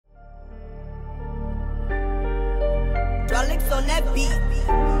hydraulics on that beat.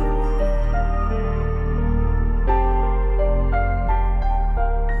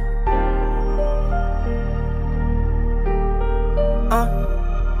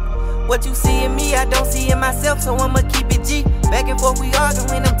 What you see in me, I don't see in myself, so I'ma keep it G. Back and forth we argue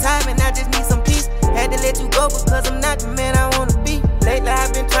when I'm tired, and I just need some peace. Had to let you go because I'm not the man I wanna be. Lately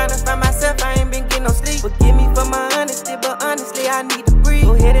I've been trying to find myself, I ain't been getting no sleep. Forgive me for my honesty, but honestly I need to breathe.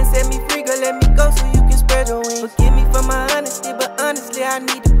 Go ahead and set me free, girl, let me go so you can spread your wings. Forgive me for my honesty, but honestly I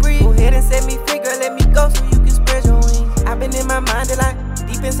need to breathe. Go ahead and set me free, girl, let me go so you can spread your wings. I've been in my mind a lot,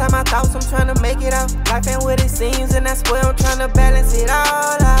 deep inside my thoughts, I'm trying to make it out. Life ain't what it seems, and I swear I'm trying to balance it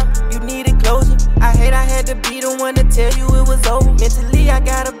all out. You needed closure, I hate I had to be the one to tell you it was over. Mentally, I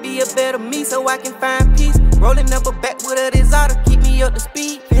gotta be a better me so I can find peace. Rolling up a backwood of this auto, keep me up to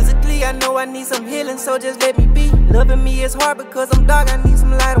speed. Physically, I know I need some healing, so just let me be. Loving me is hard because I'm dark, I need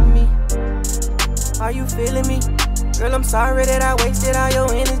some light on me. Are you feeling me? Girl, I'm sorry that I wasted all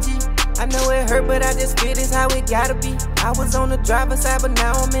your energy. I know it hurt, but I just feel this how it gotta be. I was on the driver's side, but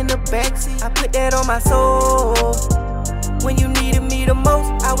now I'm in the backseat. I put that on my soul. When you needed me the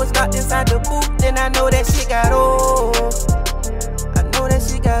most, I was locked inside the booth. Then I know that shit got old. I know that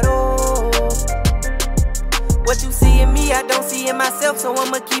shit got old. What you see in me, I don't see in myself, so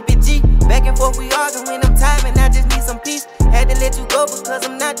I'ma keep it G. Back and forth we argue when I'm tired, and I just need some peace. Had to let you go because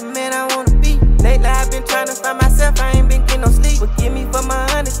I'm not the man I wanna be. Lately I've been trying to find myself, I ain't been getting no sleep. Forgive me for my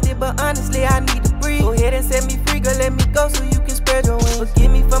honesty, but honestly I need to breathe. Go ahead and set me free, girl, let me go so you can spread your wings.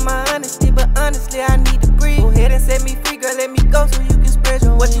 Forgive me for my honesty, but honestly I need to breathe. Go ahead and set me free, girl, let me go so you can spread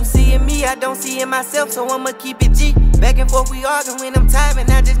your wings. What you see in me, I don't see in myself, so I'ma keep it G. Back and forth we argue when I'm tired, and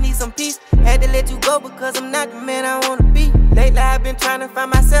I just need some peace. Had to let you go because I'm not the man I wanna be. Lately I've been trying to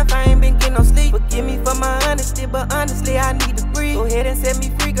find myself, I ain't been getting no sleep. Forgive me for my honesty, but honestly I need to breathe. Go ahead and set me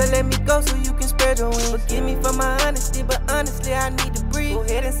free, girl, let me go so you can spread your wings. Forgive me for my honesty, but honestly I need to breathe. Go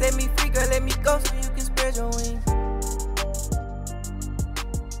ahead and set me free, girl, let me go so you